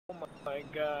my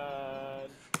god.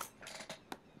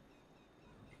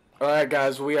 Alright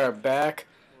guys, we are back.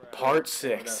 Right. Part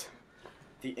 6.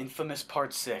 The infamous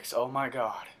part 6. Oh my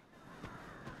god.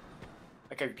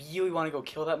 Like, I really want to go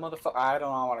kill that motherfucker. I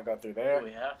don't want to go through there.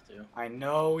 We have to. I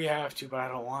know we have to, but I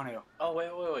don't want to. Oh,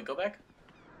 wait. Go back.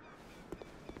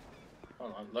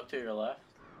 Hold on. Look to your left.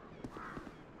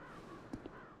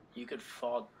 You could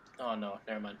fall. Oh, no.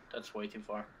 Never mind. That's way too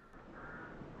far.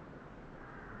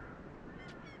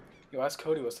 Yo, ask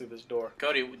Cody what's through this door.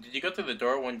 Cody, did you go through the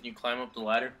door when you climb up the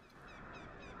ladder?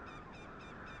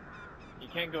 You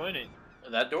can't go in it.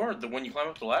 That door? The one you climb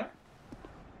up the ladder?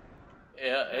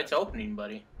 Yeah, it's opening,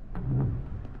 buddy.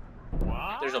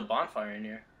 What? There's a bonfire in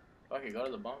here. Okay, go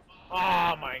to the bonfire.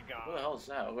 Oh my god. What the hell is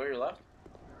that? Where your left?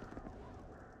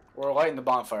 We're lighting the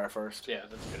bonfire first. Yeah,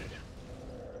 that's a good idea.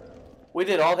 We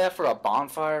did all that for a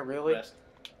bonfire? Really? Rest.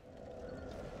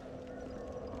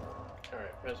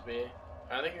 Alright, press B.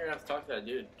 I think you're gonna have to talk to that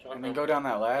dude. And then go down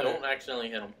that ladder. Don't accidentally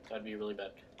hit him. That'd be really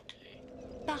bad.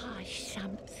 Buy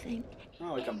something.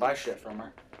 Oh, we can buy shit from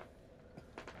her.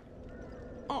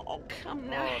 Oh, come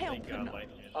now, Oh, help thank him. god,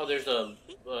 Lightning. Oh, there's a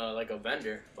like a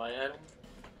vendor. Buy item.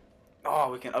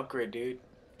 Oh, we can upgrade, dude.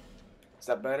 Is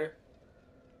that better?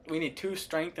 We need 2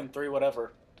 strength and 3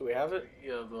 whatever. Do we have it?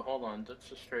 Yeah, but hold on.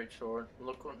 That's a straight sword.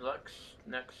 Look what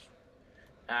next.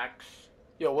 Axe.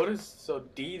 Yo, what is... So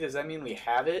D, does that mean we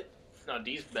have it? No,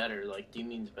 D's better. Like, D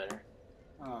means better.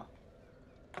 Oh.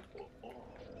 Oh.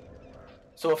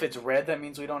 So if it's red, that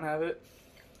means we don't have it?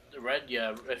 The red,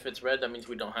 yeah. If it's red, that means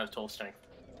we don't have total strength.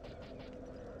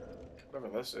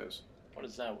 Whatever this is. What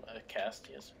is that? A cast?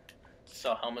 Yes.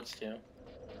 Sell helmets too.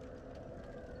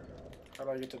 How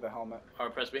do I get to the helmet? Or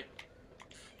press B.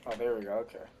 Oh, there we go,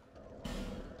 okay.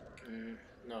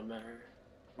 No matter.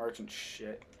 Merchant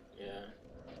shit. Yeah.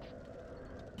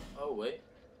 Oh, wait.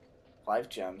 Life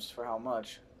gems, for how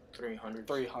much? 300.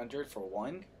 300 for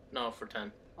 1? No, for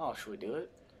 10. Oh, should we do it?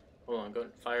 Hold on, go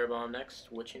firebomb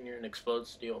next. Witch in here and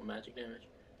explodes, deal magic damage.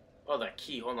 Oh, that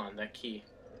key. Hold on, that key.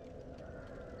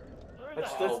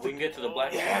 That's Oh, we can get to the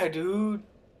black. Yeah, dude.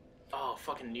 Oh,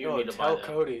 fucking you Yo, need to buy tell that.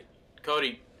 Cody.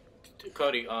 Cody,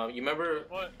 you remember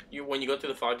What? when you go through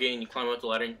the fog gate and you climb up the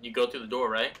ladder and you go through the door,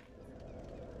 right?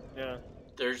 Yeah.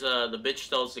 There's the bitch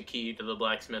sells the key to the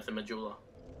blacksmith in Majula.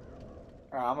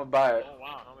 Alright, I'm gonna buy it. Oh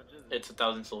wow, how much is it? It's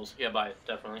 1,000 souls. Yeah, buy it,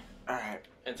 definitely. Alright.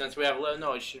 And since we have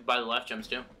no, you should buy the life gems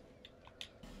too.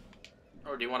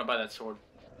 Or do you want to buy that sword?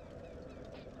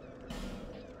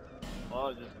 Well,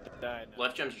 I'll just die now.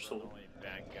 Life gems are sold. Only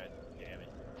back, god damn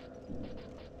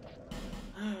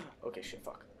it. Okay, shit,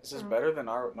 fuck. Is this better than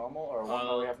our normal or one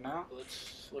that we have now?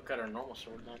 Let's look at our normal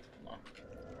sword then. Hold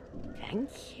on.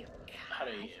 Thank you. How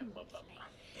do you?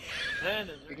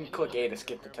 Then You can click A to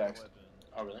skip the text.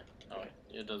 Oh really? Oh wait,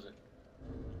 it doesn't.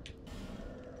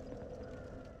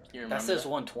 You remember That says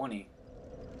 120.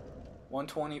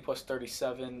 120 plus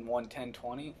 37, 110,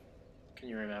 20. Can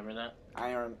you remember that? I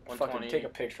am 120. fucking take a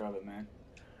picture of it, man.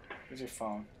 Where's your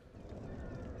phone?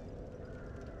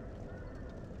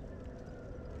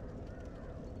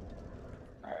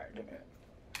 Alright, give me it.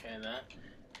 Okay, that,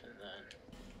 and then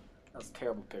That's a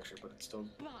terrible picture, but it's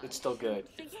still good.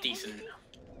 it's decent enough.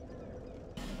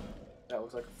 That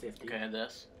looks like a 50. Okay, and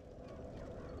this.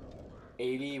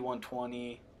 80,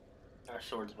 120. Our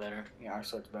sword's better. Yeah, our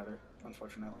sword's better,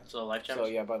 unfortunately. So life gems. So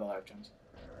yeah, buy the life gems.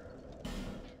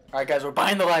 Alright guys, we're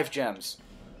buying the life gems.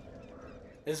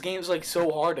 This game's like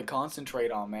so hard to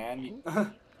concentrate on, man.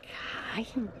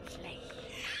 Kindly.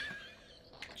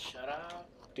 Shut up.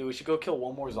 Dude, we should go kill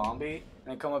one more zombie and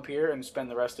then come up here and spend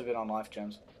the rest of it on life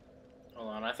gems. Hold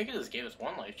on, I think it just gave us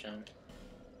 1 life gem.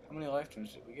 How many life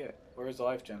gems did we get? Where's the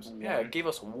life gems? 1. Yeah, it gave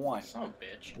us 1. Son of a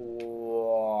bitch.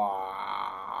 Wow.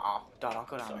 Dad, don't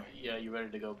go down So, there. yeah, you ready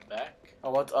to go back?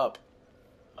 Oh, what's up?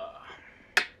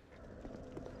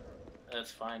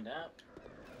 Let's find out.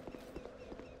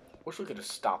 Wish we could have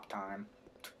stopped time.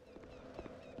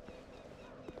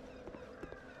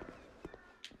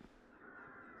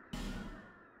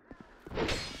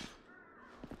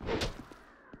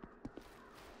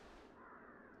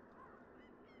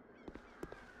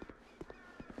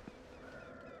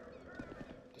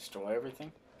 Destroy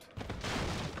everything?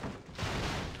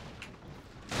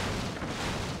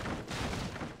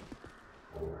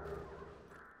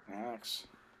 Axe.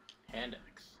 Hand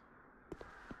axe.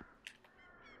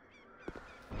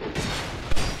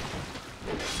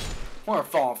 We're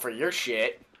falling for your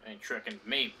shit. Ain't tricking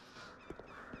me.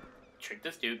 Trick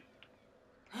this dude.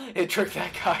 It tricked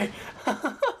that guy.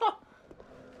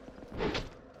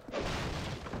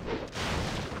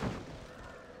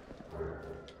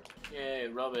 Yay,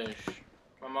 rubbish.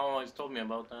 My mom always told me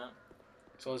about that.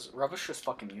 So is rubbish just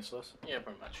fucking useless? Yeah,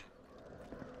 pretty much.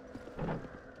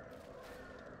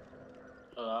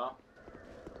 Hello?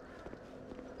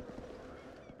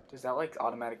 Does that like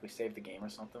automatically save the game or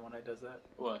something when it does that?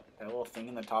 What? That little thing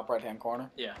in the top right hand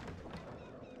corner? Yeah.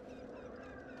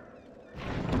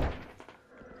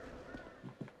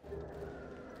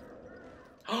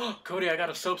 Oh, Cody, I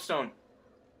got a soapstone.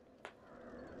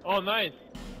 Oh, nice.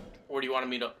 Where do you want to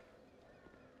meet up?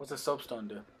 What's a soapstone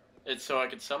do? It's so I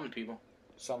could summon people.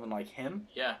 Someone like him?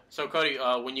 Yeah. So, Cody,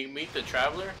 when you meet the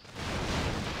Traveler,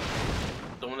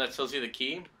 the one that sells you the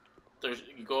key,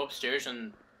 you go upstairs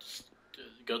and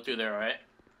go through there, alright?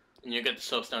 And you get the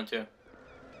soapstone too.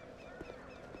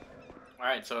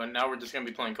 Alright, so now we're just going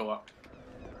to be playing co-op.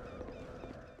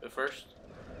 But first,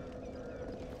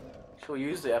 Should we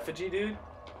use the effigy, dude?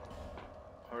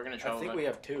 we're going to I travel think back. we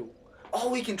have 2. Oh,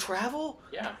 we can travel?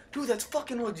 Yeah. Dude, that's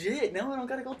fucking legit. Now I don't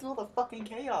gotta go through all the fucking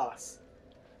chaos.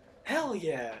 Hell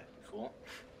yeah. Fool.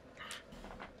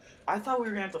 I thought we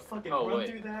were gonna have to fucking run wait.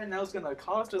 through that and that was gonna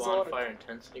cost us all. Bonfire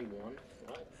intensity 1?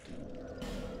 What?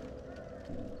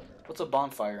 What's a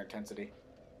bonfire intensity?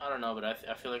 I don't know, but I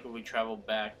feel like if we travel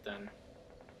back, then...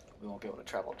 We won't be able to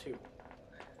travel too.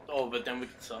 Oh, but then we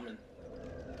can summon.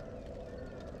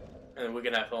 And then we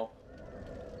can have help.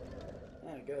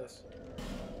 Yeah, I guess.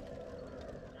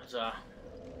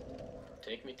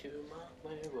 Take me to my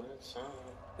wayward son.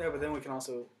 Yeah, but then we can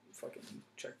also fucking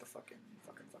check the fucking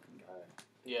guy.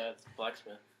 Yeah, it's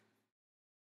blacksmith.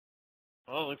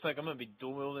 Well, it looks like I'm gonna be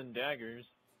dual wielding daggers.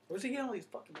 Where's he getting all these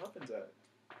fucking weapons at?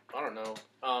 I don't know.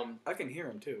 I can hear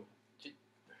him too.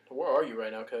 Where are you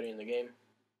right now, Cody, in the game?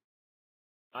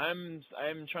 I'm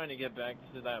trying to get back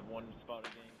to that one spot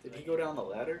again. Did he go down the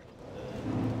ladder?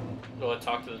 Go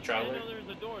talk to the I Traveler? know there's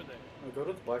a door there. No, go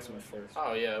to the blacksmith first.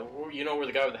 Oh, yeah. You know where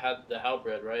the guy with the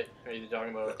halberd, right? Are you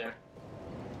talking about right there?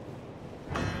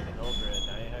 Over it.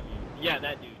 I have you. Yeah,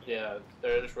 that dude. Yeah,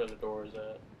 there's where the door is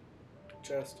at.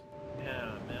 Chest.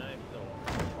 Yeah, man, I'm so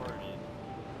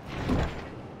retarded.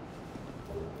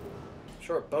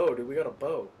 Short bow, dude. We got a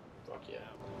bow. Fuck yeah.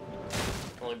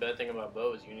 The only bad thing about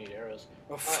bow is you need arrows.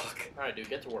 Oh fuck. Alright, dude,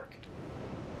 get to work.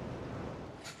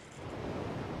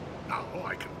 Now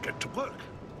I can get to work.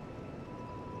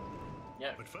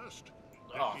 Yeah. But first,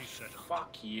 Oh, let me set up.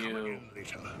 fuck Coming you, in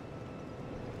later.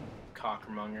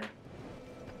 cockmonger.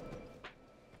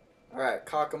 Alright,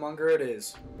 cockamonger it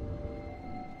is.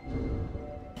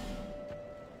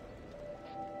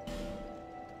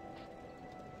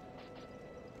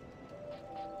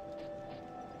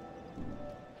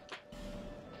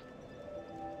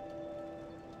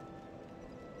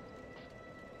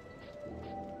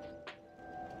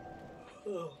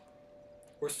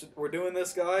 We're doing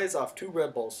this, guys, off 2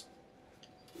 Red Bulls.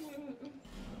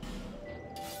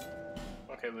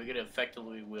 Okay, we could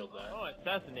effectively wield that. Oh,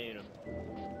 assassinate him.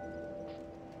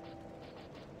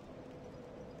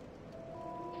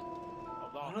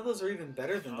 None of those are even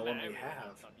better than the one we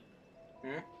have.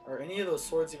 Hmm? Are any of those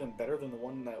swords even better than the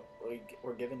one that we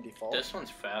were given default? This one's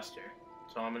faster,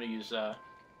 so I'm gonna use that.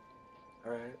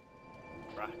 Alright.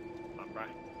 Right. I'm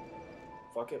right.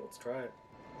 Fuck it, let's try it.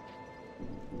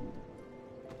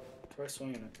 Try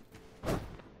swinging it.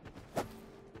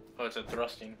 Oh, it's a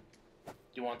thrusting. Do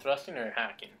you want thrusting or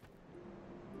hacking?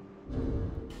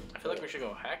 I feel like we should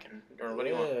go hacking. Or what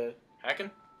do you want?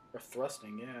 Hacking? Or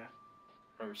thrusting, yeah.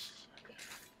 Or okay.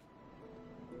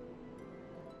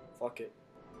 Fuck it.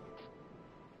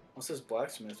 Once this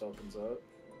blacksmith opens up.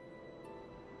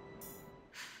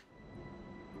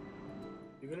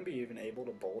 You gonna be even able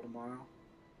to bowl tomorrow?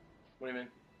 What do you mean?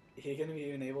 You gonna be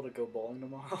even able to go bowling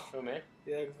tomorrow? Who, me?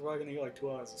 Yeah, because we're probably gonna get like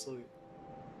 2 hours of sleep.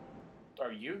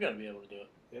 Are you gonna be able to do it?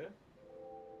 Yeah?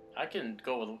 I can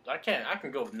go with. I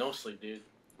can go with no sleep, dude.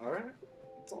 Alright.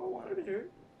 That's all I wanted to hear.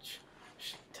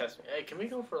 Test me. Hey, can we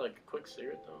go for like a quick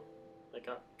cigarette though? Like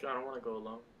I don't want to go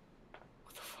alone.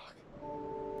 What the fuck?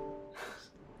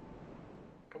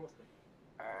 Come with me.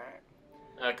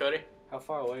 Alright. Cody. How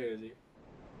far away is he?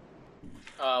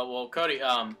 Well, Cody.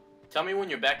 Tell me when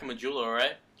you're back in Majula,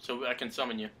 alright? So I can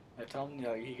summon you. I tell him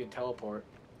he can teleport.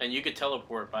 And you could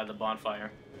teleport by the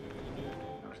bonfire.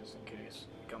 No, just in case.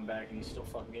 Come back and he's still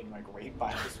fucking getting like raped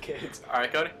by his kids. All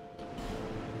right, Cody.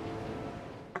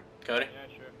 Cody.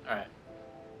 Yeah, sure. All right.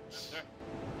 Yes, sir.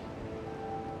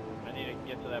 I need to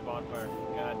get to that bonfire.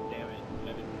 God damn it.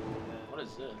 What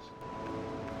is this?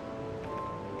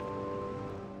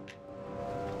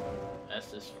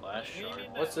 That's this flash shard.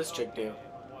 What's this chick do?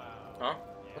 Wow. Huh?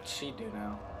 What's she do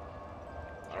now?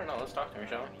 I don't know. Let's talk to her,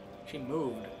 shall we? She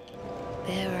moved.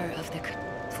 Bearer of the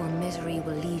for misery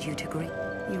will lead you to grief.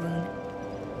 You will.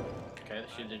 Okay,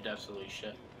 she did absolutely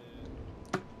shit.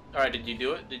 Alright, did you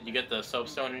do it? Did you get the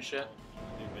soapstone and shit?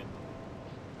 Stupid.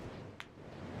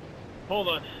 Hold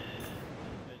on.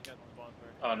 I just got the bonfire.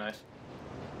 Oh, nice.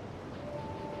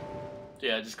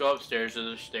 Yeah, just go upstairs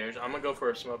to the stairs. I'm gonna go for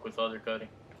a smoke with other Cody.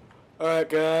 Alright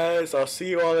guys, I'll see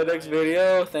you on the next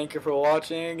video. Thank you for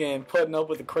watching and putting up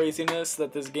with the craziness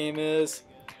that this game is.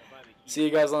 See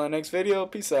you guys on the next video.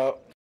 Peace out.